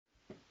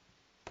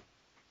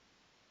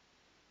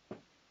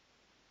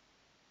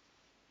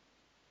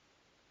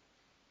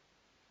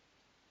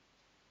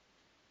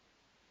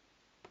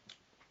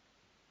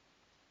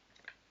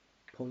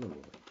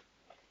Polaroid.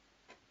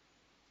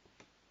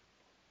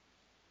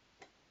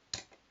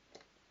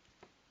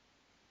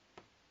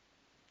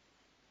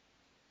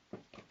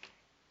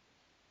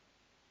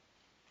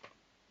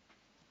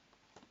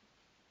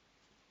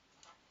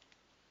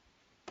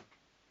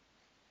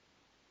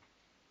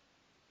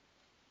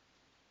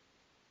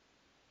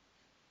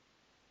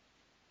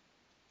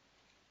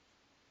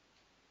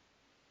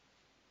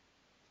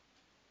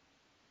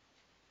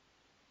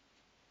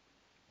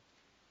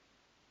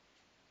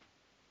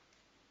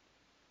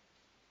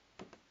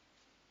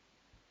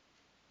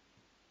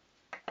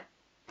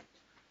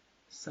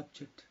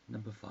 Subject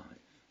number 5,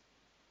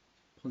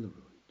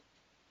 Polaroid.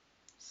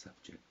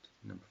 Subject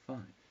number 5.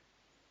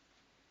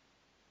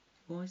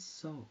 Why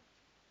so?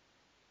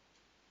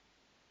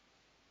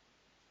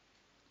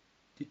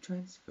 The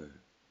transfer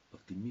of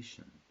the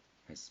mission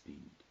has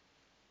been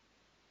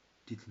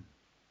done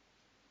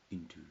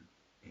into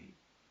a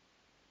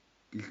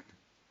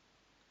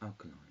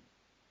alkaline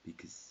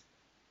because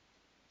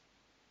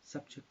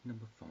subject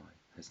number 5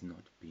 has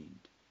not been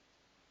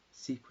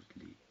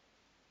secretly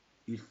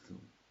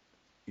illumined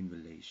in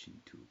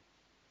relation to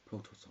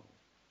protozoa,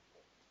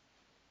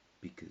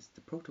 because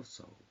the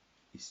protozoa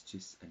is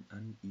just an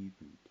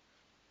uneven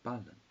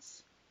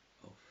balance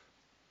of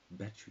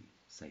battery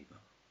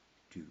saver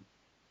to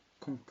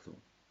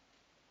conclude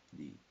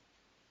the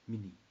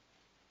mini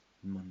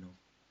mono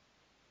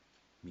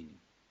mini,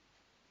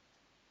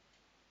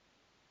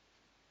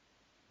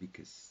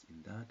 because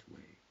in that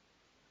way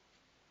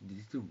the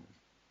lithium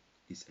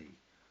is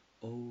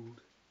a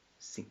old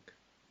zinc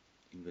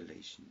in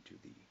relation to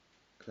the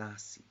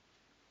classing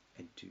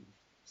and to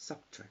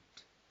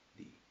subtract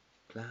the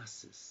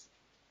classes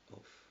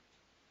of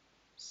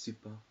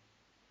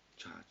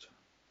supercharger.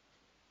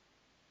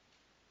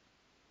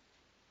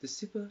 The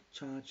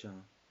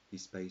supercharger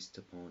is based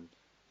upon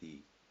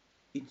the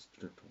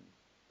instrument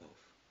of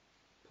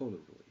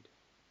Polaroid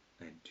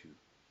and to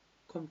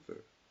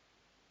convert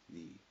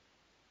the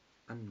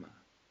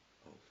unmark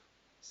of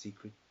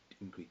secret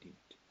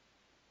ingredient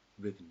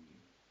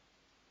revenue,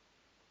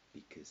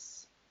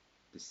 because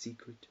the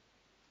secret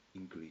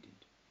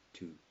ingredient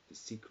to the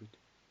secret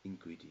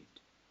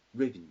ingredient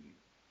revenue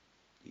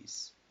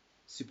is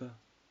supercharged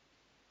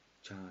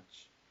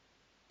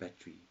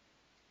battery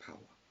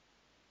power.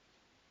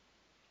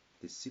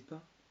 The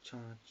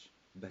supercharged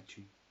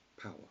battery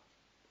power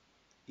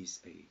is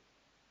a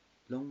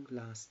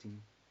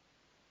long-lasting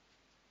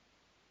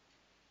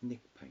neck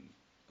pain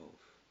of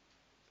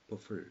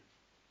preferred,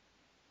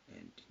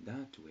 and in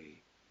that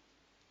way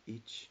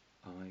each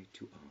eye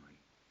to eye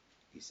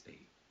is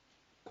a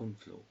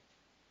conflow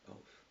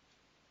of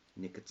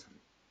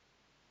nicotine.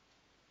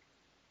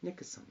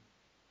 Nicotine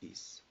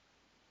is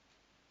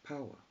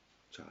power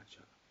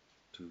charger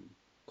to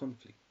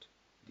conflict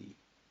the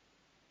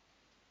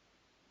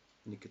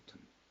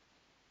nicotine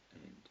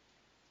and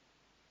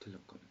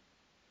telecom,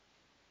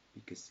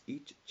 because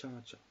each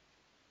charger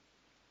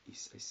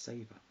is a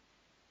saver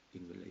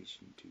in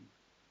relation to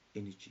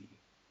energy,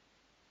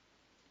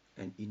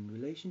 and in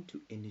relation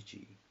to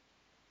energy,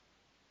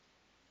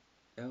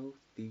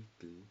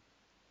 LCD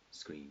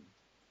screen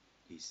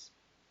is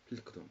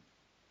plectrum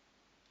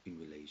in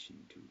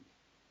relation to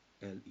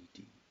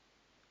LED,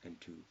 and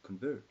to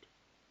convert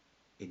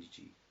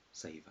energy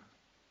saver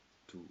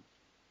to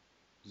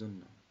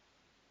xenon,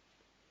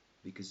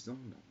 because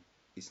xenon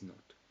is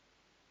not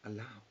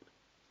allowed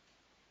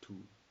to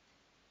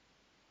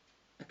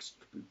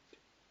extribute,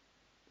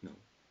 no,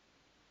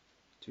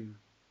 to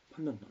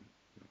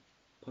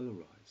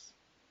polarize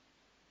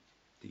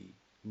the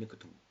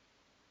nicotine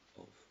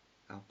of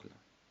alkaline,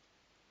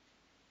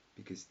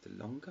 because the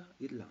longer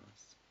it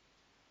lasts,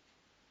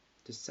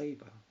 the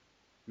saver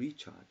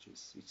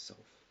recharges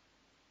itself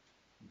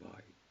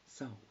by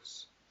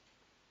cells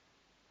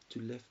to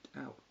left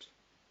out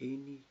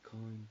any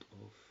kind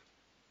of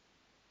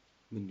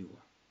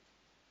manure,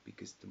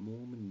 because the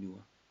more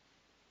manure,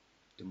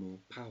 the more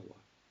power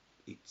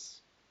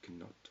it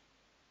cannot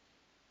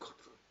cut.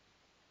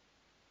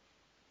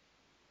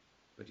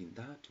 But in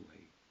that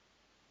way,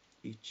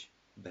 each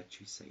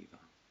battery saver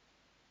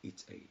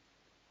is a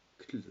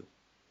kilo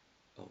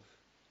of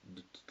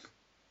the.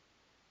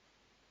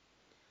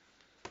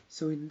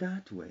 So in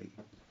that way,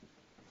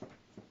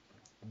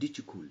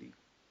 digitally,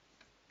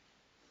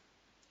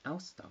 our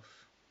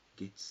stuff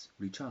gets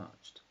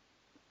recharged,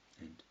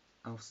 and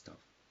our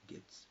stuff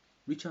gets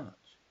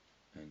recharged,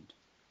 and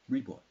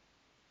reboot,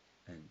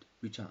 and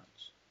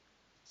recharged.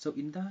 So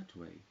in that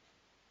way,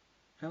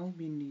 how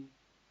many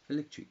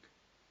electric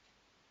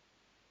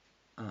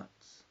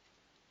arts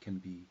can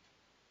be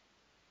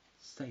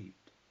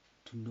saved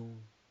to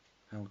know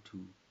how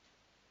to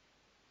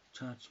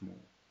charge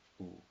more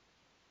or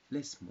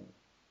less more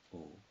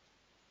or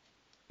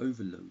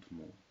overload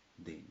more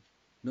than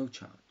no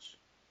charge.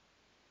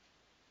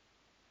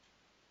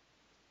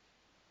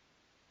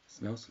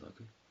 Smells like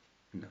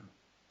it? No.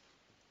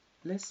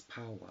 Less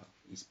power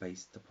is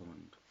based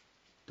upon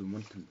the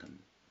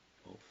mountain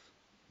of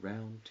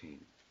round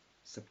 10,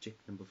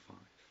 subject number 5.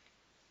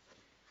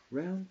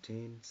 Round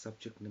 10,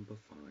 subject number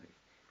 5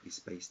 is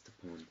based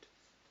upon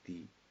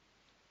the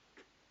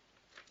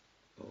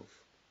of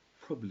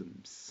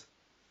problems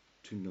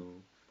to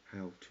know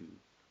how to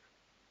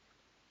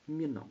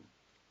minong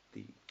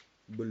the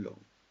belong,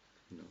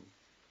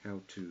 how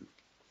to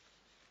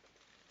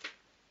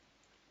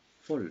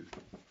follow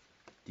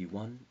the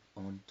one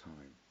on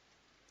time.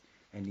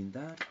 And in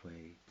that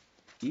way,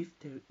 if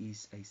there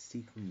is a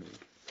signal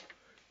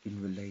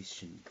in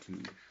relation to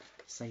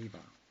saver,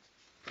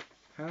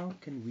 how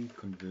can we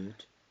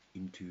convert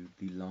into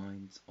the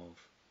lines of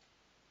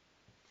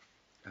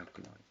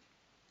alkaline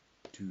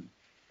to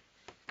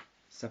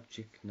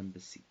subject number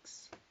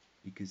 6?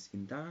 Because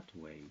in that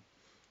way,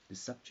 the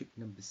subject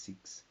number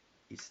 6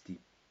 is the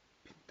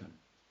pattern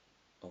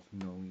of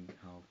knowing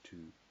how to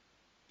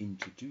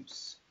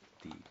introduce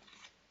the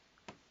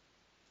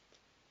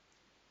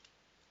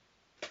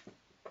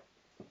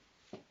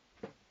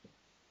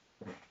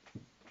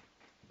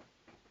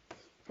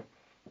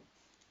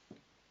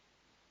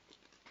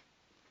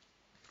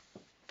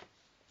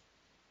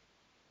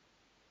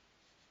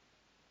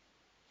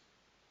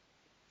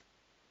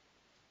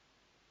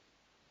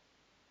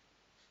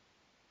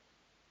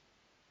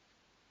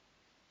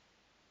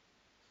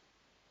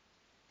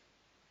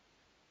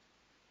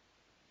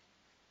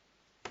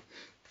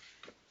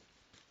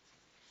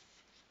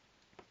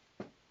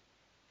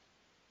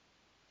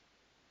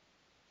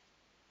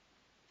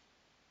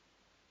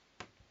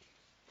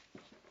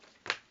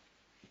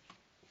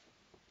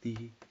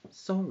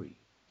sorry,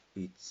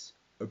 it's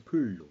a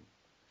problem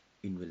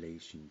in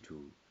relation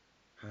to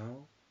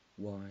how,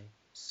 why,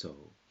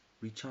 so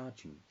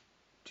recharging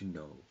to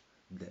know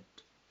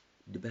that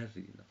the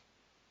battery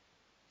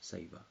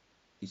saver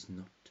is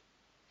not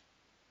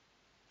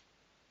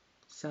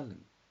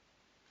selling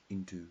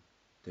into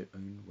their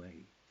own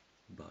way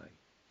by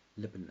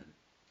Lebanon,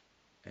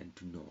 and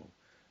to know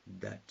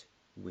that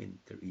when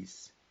there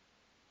is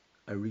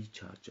a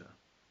recharger,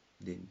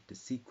 then the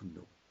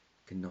signal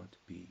cannot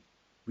be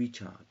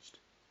recharged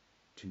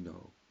to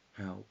know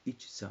how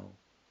each cell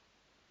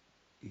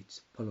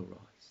is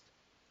polarized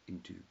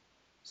into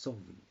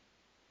solving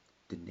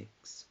the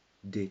next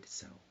dead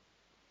cell.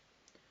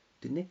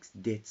 The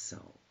next dead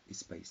cell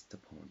is based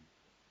upon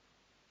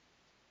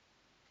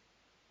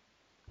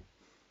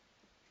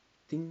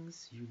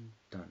things you've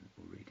done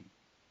already.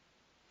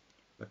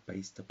 But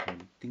based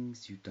upon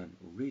things you've done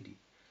already,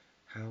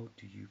 how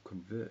do you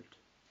convert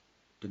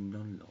the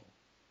non-law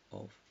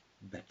of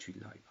battery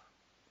life?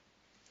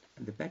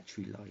 And the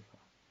battery life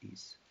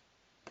is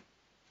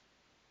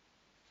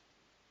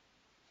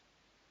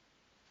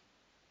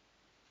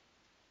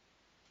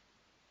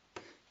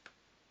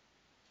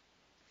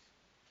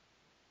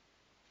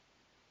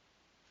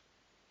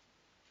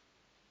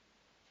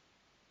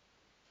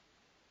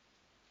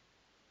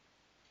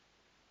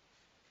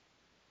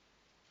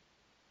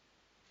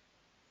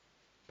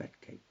bat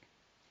cake.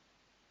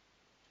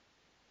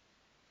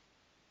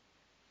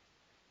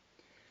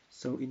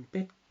 So in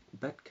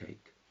bat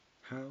cake,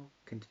 how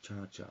can the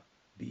charger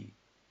be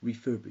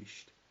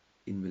refurbished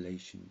in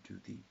relation to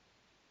the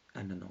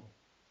ananol?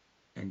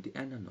 And the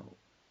ananol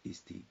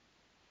is the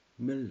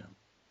million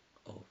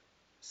of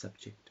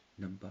subject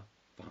number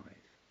 5.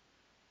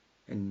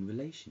 And in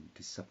relation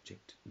to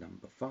subject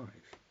number 5,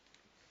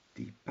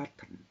 the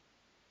pattern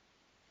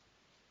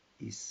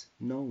is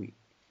knowing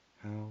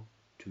how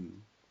to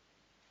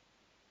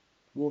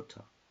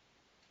water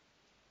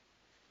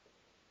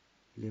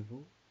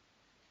level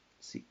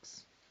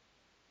 6.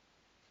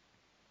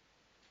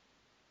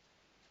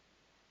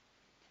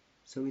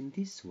 So in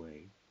this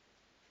way,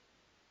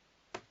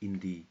 in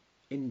the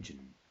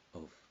engine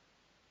of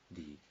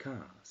the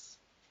cars,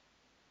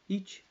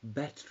 each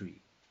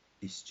battery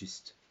is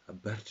just a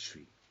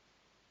battery,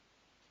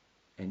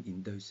 and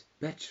in those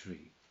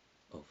battery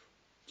of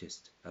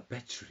just a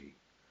battery,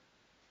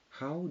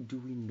 how do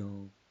we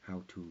know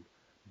how to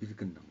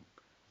begin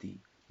the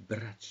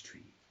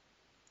battery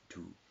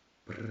to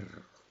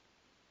brrr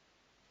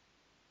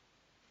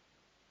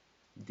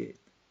dead?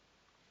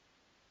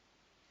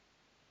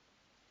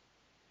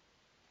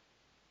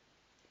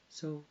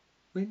 So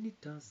when it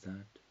does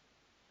that,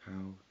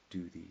 how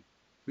do the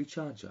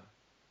recharger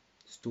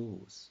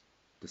stores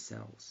the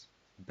cells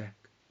back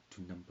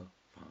to number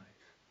 5?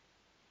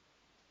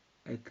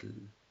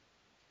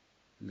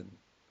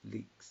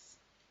 Leaks.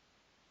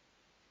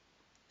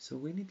 So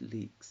when it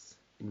leaks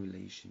in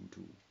relation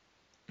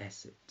to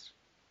acid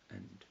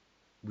and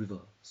river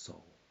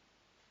soul,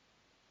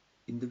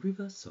 in the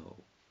river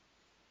soul,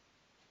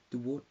 the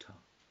water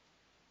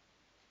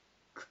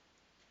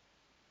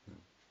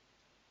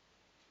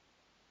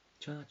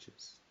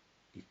charges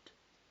it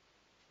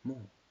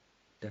more.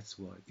 That's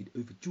why it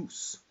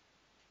overjuices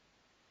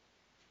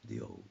the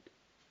old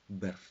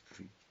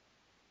battery.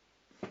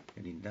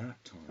 And in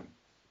that time,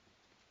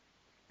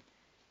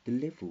 the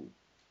level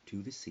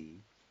to the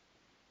sea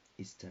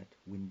is that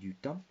when you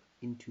dump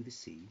into the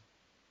sea,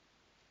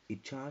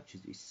 it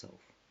charges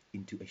itself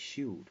into a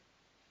shield,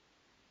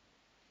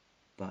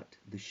 but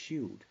the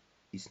shield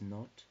is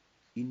not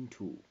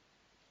into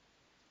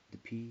the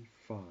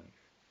P5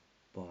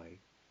 by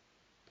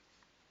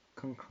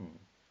kang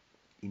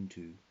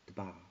into the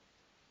bar,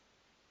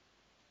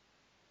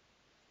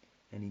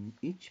 and in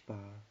each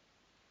bar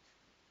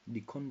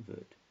the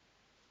convert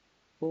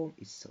form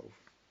itself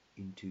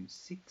into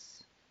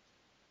 6,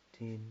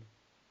 10,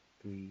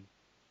 3,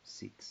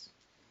 6.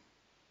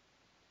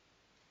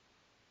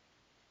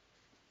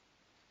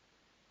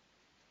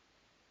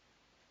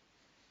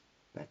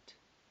 Bat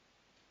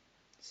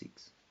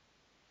 6.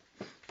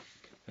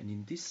 And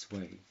in this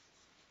way,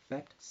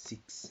 bat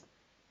 6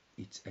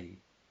 is a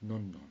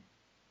non-non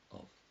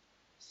of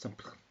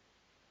sample,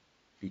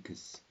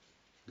 because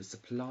the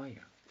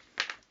supplier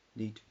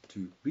need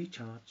to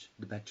recharge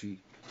the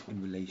battery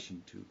in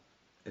relation to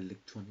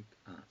electronic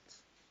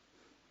arts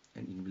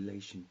and in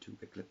relation to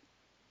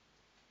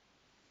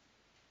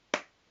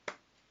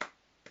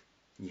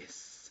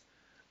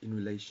in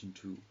relation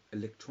to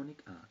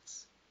electronic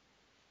arts.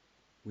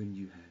 When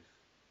you have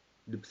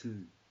the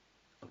plane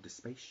of the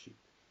spaceship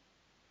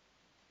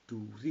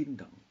to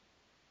rindang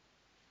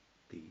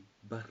the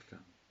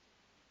barang,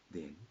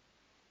 then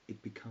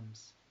it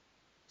becomes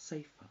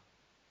safer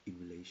in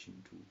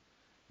relation to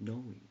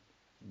knowing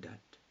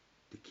that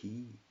the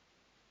key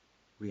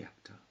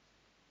reactor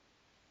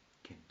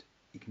can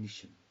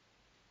ignition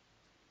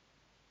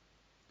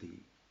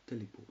the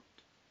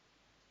teleport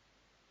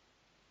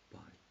by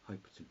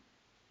hydrogen.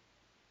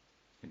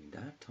 And in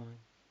that time,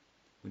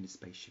 when the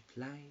spaceship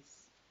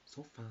flies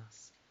so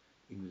fast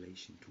in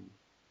relation to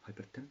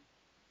hyperton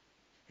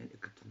and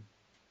egerton,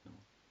 no,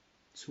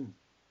 soon.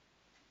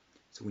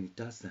 So when it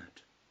does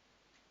that,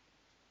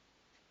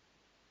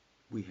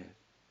 we have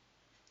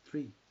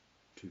 3,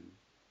 2,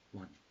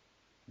 1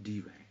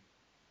 DRAM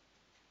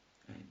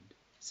and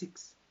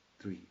 6,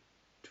 3,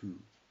 2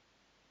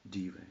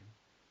 DRAM,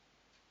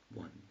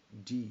 1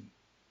 D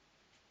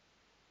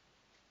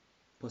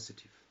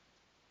positive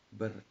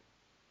barat.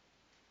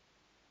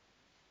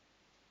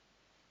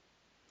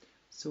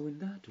 So in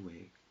that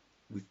way,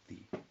 with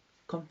the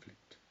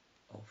conflict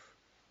of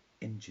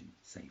engine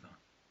saver,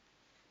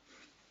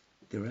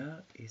 the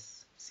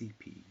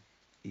RSCP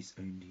is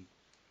only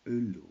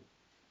low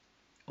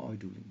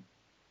idling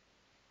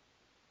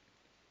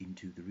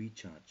into the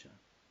recharger,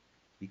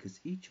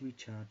 because each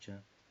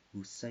recharger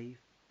will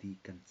save the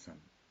concern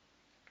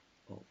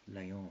of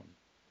Lion,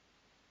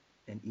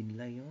 and in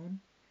Lion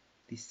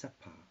the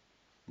Sapa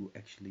will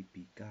actually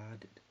be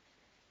guarded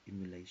in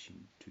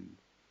relation to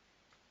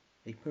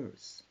a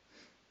purse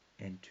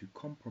and to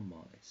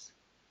compromise.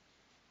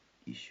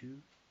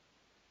 Issue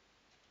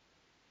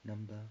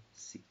number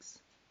 6,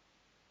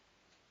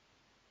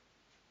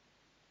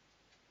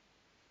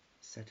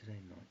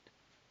 Saturday night.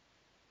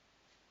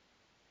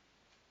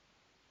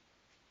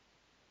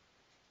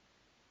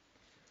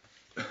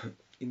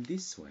 In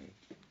this way,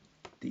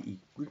 the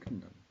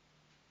equivalent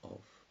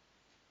of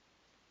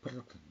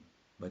Perkin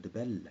by the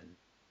Bellal,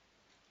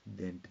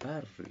 then the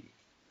battery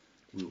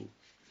will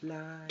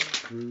fly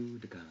through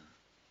the car.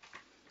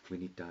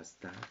 When it does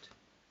that,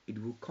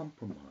 it will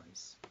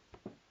compromise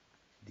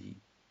the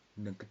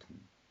negative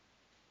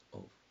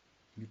of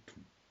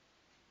Newton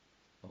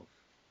of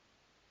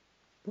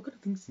what kind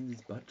of things in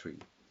this battery?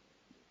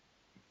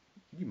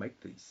 You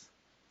make these.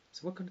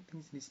 So what kind of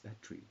things in this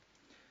battery?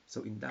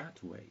 So in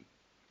that way,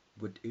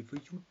 whatever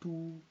you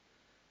do,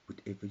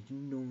 whatever you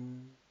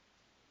know,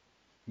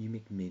 you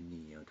make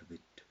money out of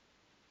it.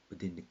 But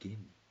then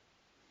again,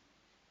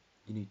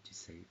 you need to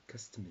save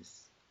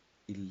customers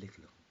a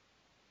little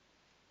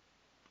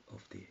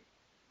of their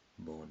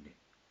money,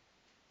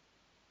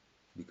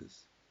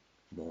 because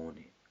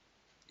money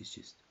is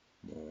just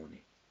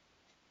money.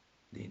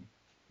 Then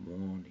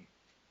money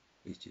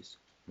is just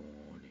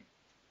money,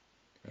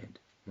 and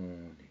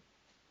money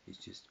is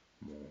just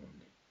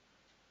money.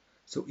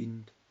 So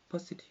in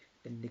positive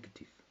and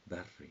negative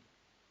battery,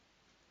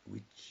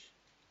 which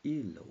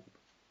earlobe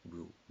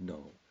will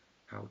know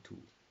how to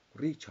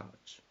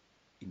recharge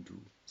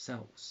into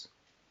cells,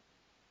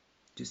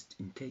 just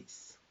in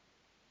case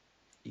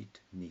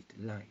it need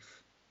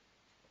life.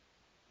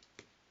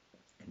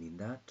 And in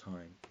that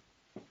time,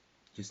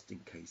 just in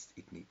case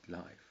it need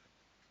life,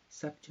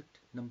 subject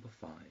number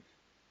 5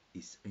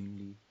 is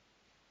only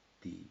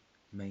the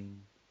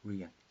main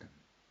reactant.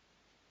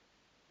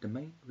 The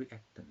main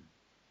reactant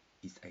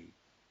is a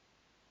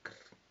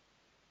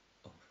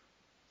of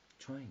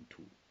trying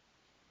to.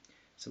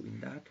 So in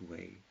that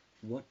way,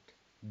 what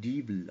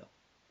develop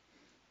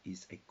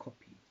is a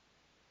copy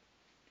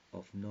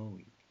of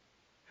knowing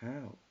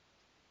how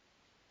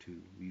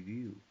to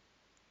review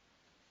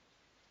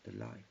the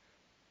life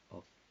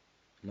of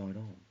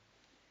Laurent,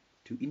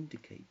 to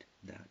indicate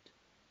that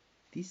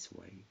this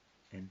way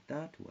and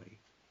that way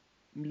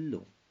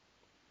long,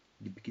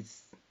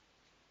 because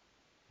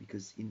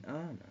in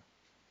Anna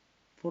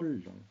for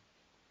long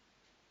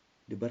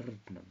the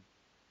Bartman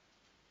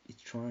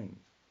is trying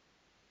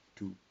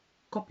to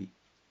copy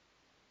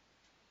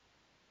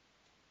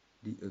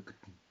the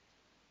Ergotin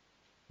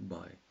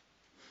by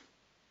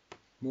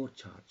more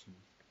charging.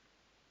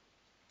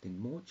 Then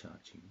more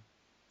charging,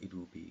 it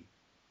will be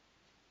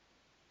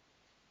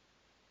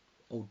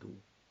auto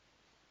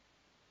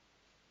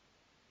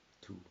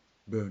to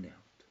burn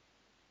out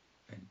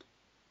and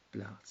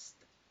blast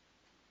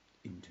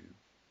into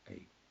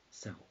a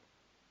cell.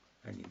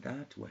 And in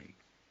that way,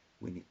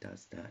 when it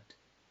does that,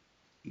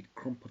 it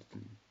crumples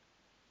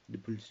the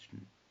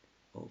pollution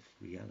of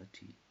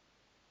reality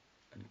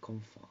and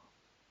confer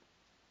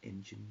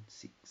engine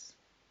 6.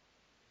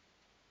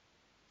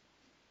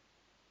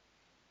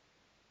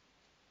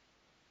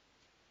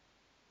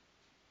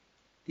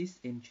 This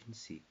engine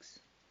 6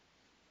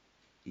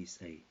 is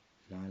a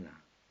Lala,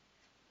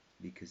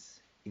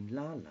 because in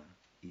Lala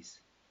is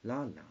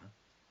Lala,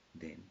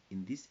 then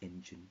in this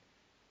engine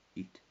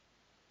it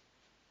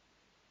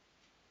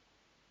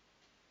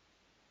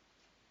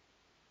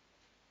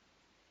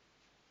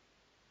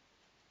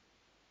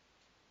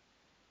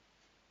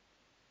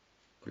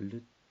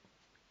pollute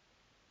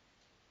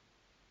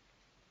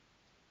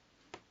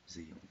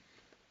Xeon.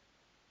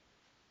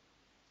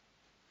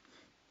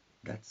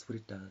 That's what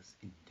it does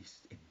in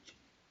this engine.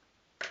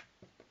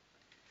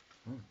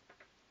 Oh.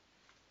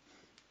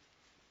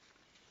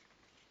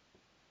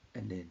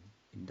 And then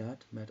in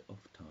that matter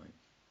of time,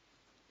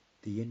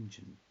 the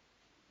engine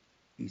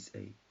is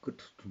a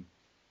Kuttun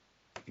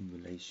in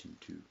relation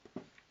to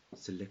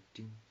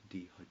selecting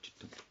the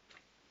hydrogen,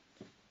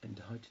 and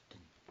the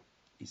hydrogen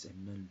is a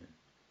Nullman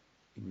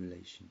in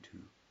relation to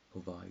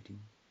providing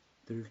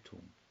the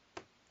return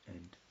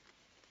and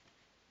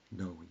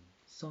knowing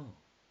self.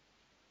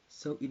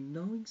 So in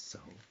knowing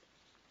self,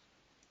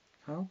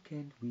 how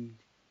can we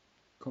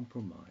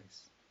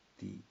compromise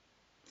the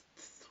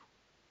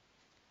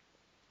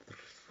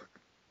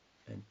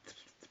and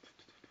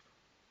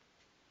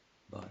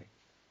by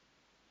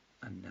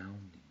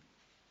announcing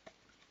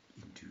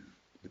into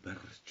the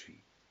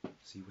battery?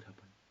 See what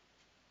happened,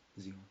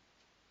 Xeon?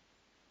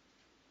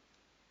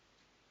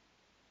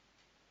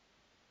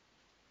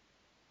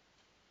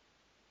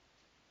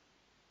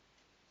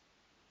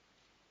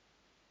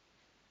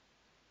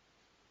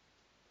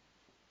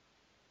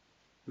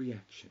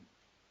 Reaction,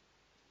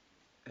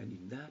 and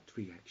in that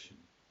reaction,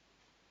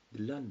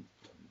 the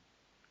lantern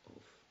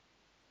of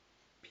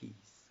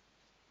peace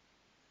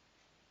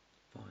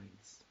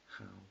finds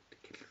how the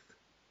kettle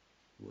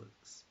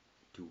works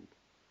to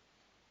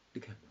the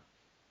camera,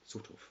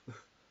 sort of.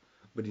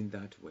 But in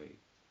that way,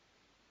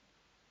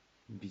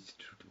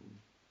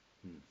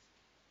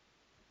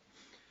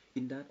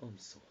 in that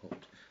also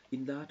hot.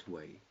 In that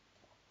way,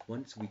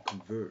 once we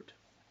convert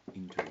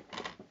into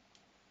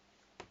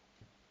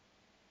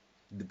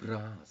the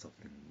brass of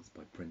things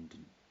by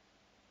Brendan.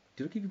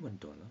 Did I give you $1?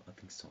 I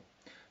think so.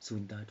 So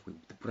in that way,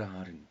 the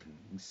bra and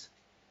things.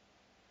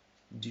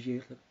 Do you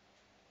hear that?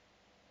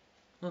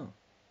 Oh.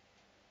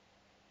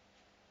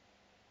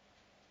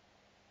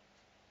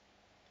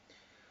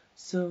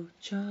 So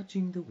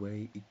charging the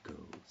way it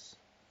goes,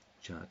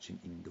 charging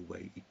in the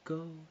way it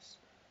goes,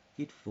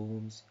 it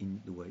forms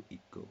in the way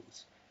it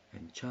goes,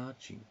 and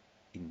charging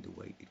in the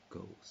way it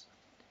goes,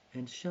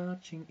 and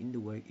charging in the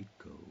way it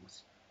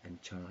goes, and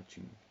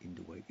charging in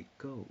the way it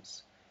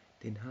goes.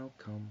 Then how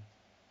come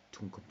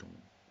Tunkatong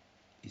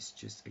is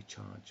just a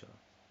charger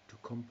to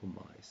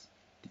compromise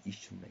the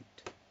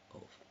Ethernet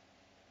of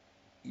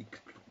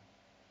Iklu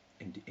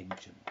and the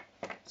engine?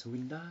 So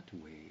in that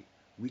way,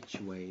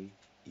 which way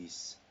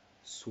is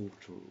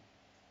shorter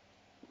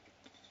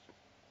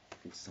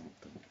or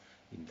something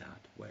in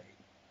that way?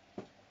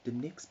 The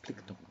next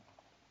plectron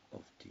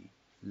of the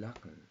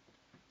Lacan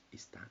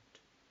is that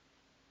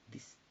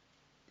this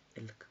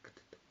is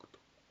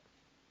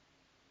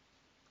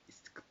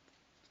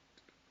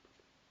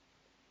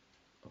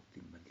of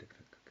the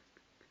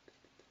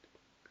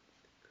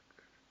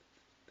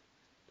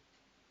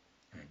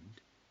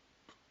and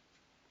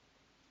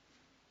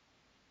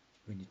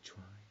when it tries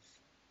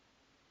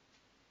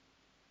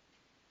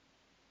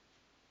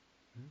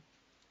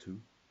to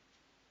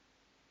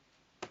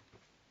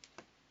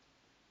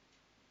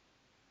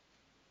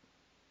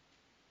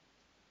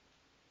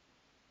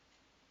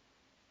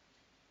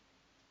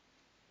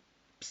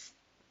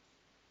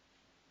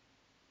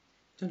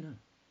don't know.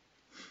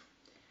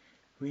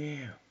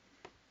 Well,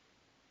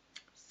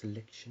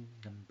 selection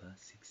number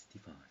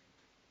 65.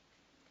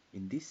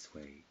 In this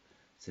way,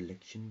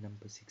 selection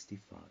number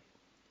 65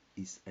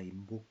 is a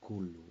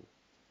mokolo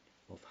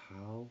of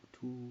how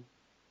to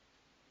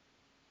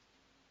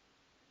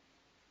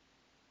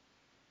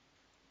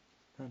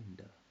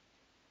thunder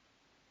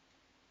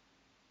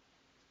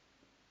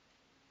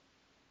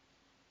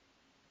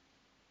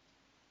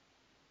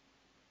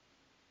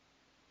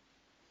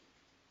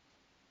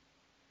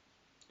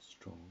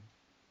strong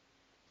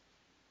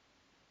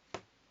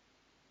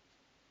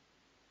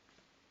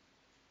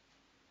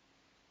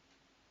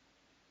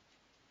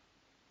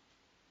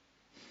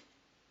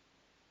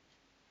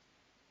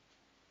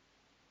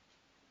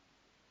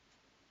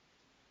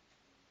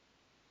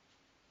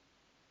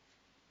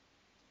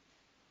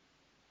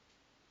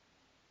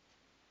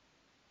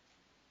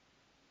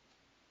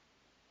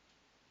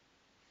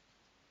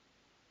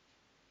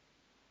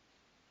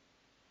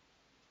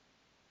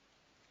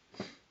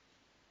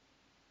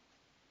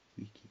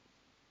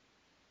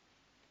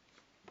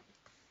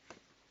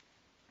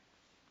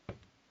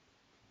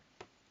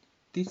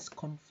This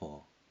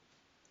comfort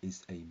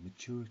is a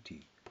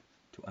maturity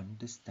to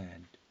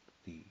understand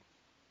the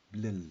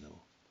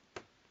law,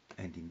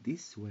 and in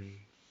this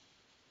way,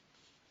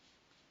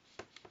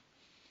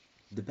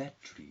 the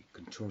battery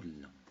control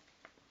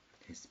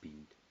has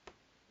been.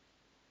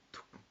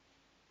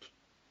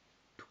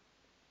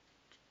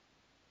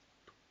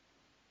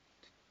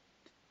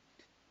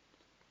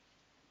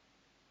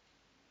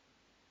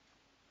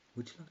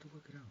 Would you like to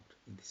work it out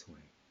in this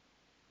way?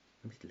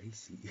 A bit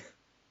lazy.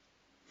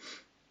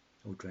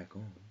 Or drag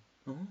on.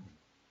 Oh,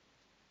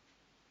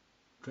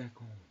 drag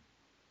on.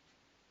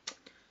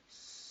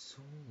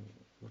 So,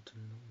 what a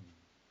long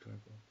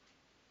drag on.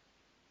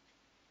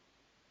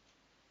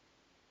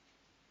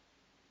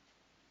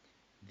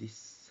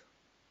 This,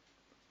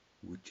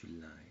 would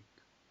you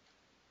like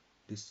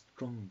the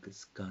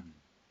strongest gun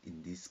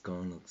in this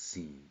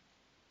galaxy?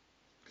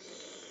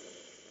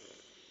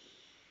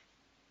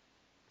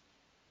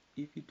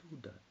 If you do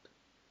that,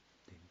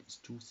 then it's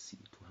juicy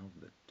to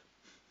have it.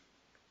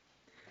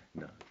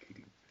 Nah,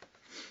 kidding.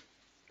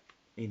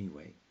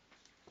 Anyway,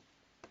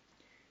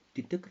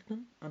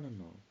 didagnan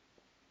ano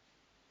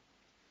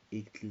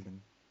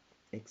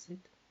exit.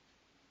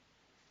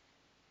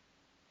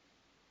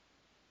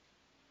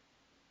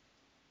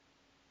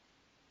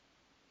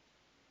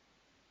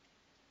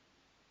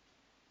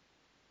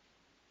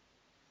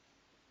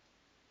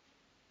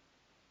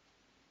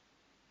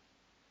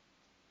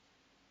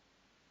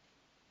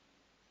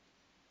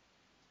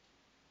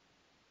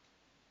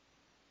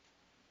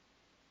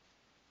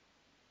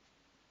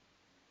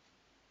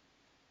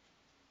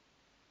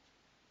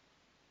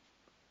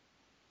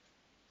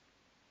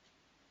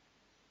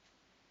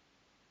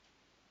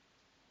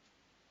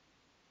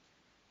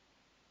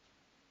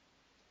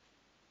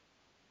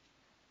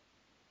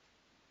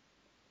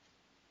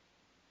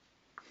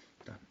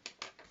 Done.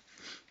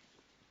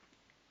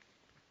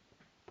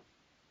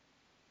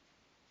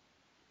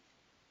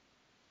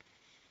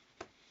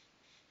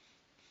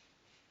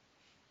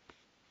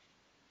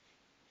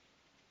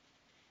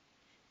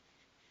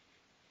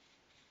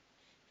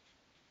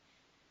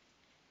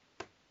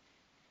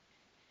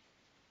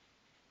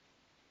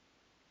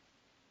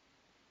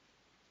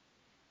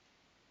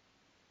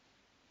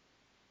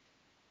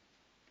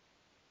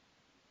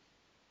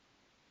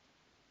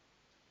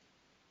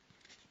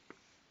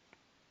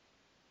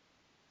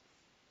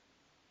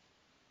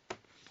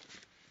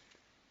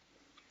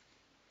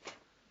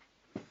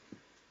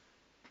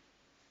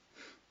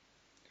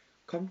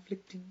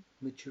 Conflicting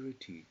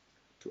maturity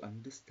to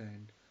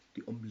understand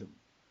the umlum,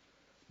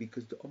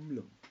 because the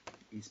umlum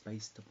is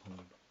based upon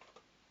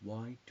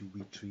why do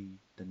we treat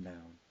the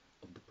noun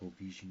of the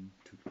provision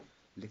to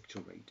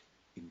lecturate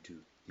into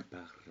the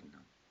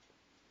baranam,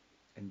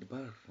 and the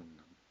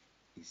baranam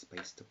is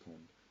based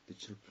upon the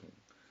chilplong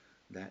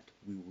that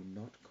we will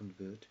not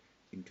convert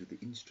into the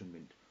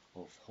instrument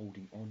of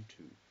holding on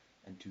to,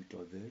 and to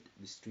divert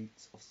the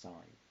streets of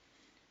sign,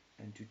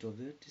 and to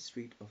divert the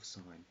street of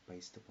sign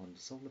based upon the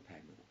solar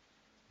panel.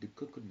 The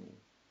Kukunu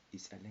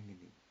is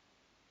Alangani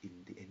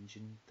in the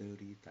engine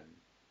 30 ton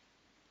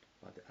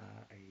by the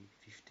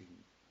RA-15,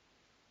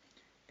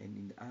 and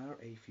in the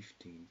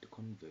RA-15 the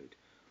convert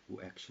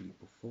will actually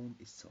perform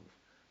itself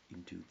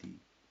into the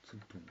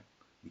Sultung,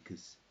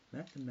 because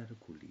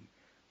mathematically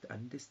the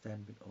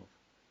understanding of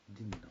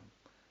Dinang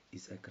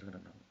is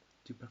Akraranang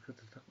to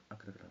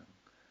Akraranang,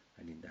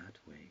 and in that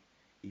way,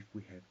 if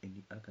we have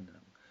any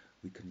Aganang,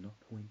 we cannot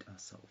point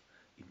ourselves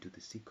into the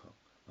Sikok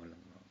or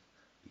Langang,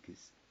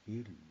 because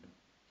Mirno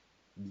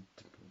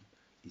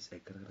is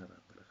Akraranang.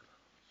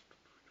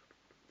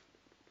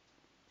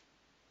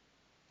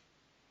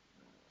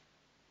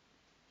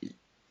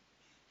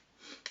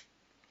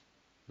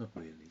 Not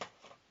really.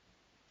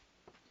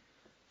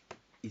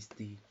 It's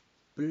the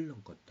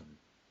Bulongotan,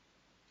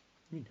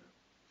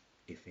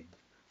 FN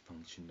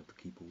function of the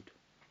keyboard,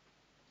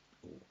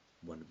 or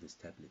one of these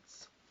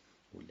tablets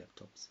or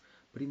laptops.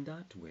 But in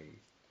that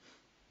way,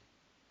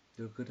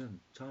 the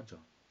charger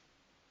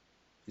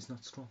is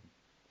not strong.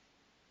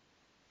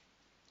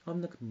 I'm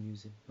not going to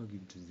use it. I'll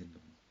give it to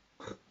Zendom.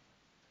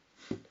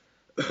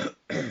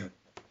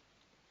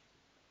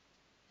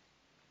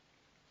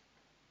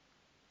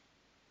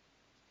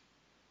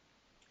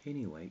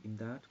 Anyway, in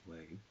that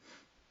way,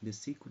 the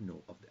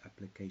signal of the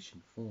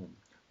application form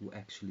will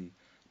actually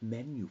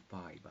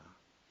manufacture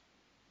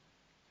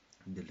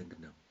the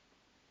Lingnam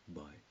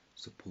by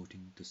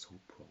supporting the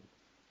Sopro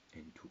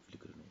and to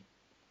Ilgrano,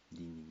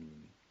 the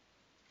enemy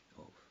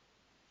of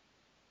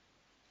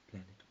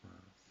planet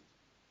Mars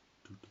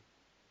to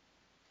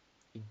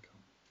the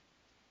income.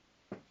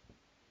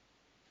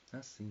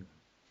 That's the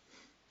one.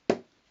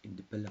 In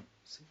the Balam,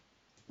 see?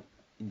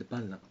 In the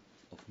Balam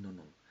of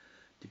Nonong,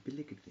 the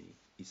Pilligrini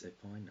is a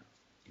final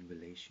in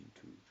relation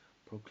to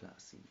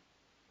proclassing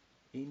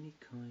any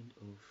kind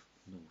of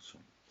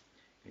notion,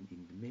 and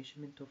in the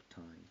measurement of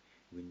time,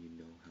 when you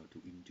know how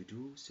to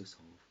introduce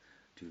yourself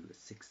to a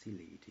sexy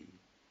lady.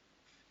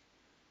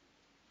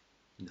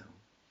 No.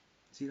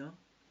 See that?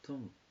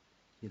 Don't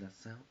hear that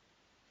sound?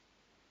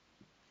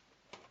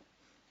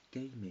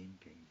 Gay man,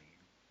 gay man.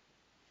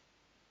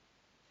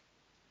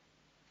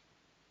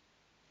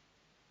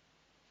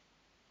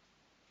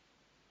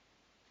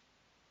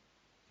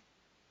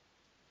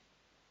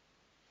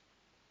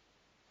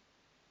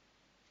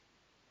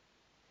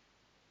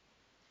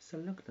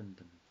 Select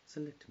London,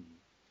 select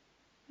me.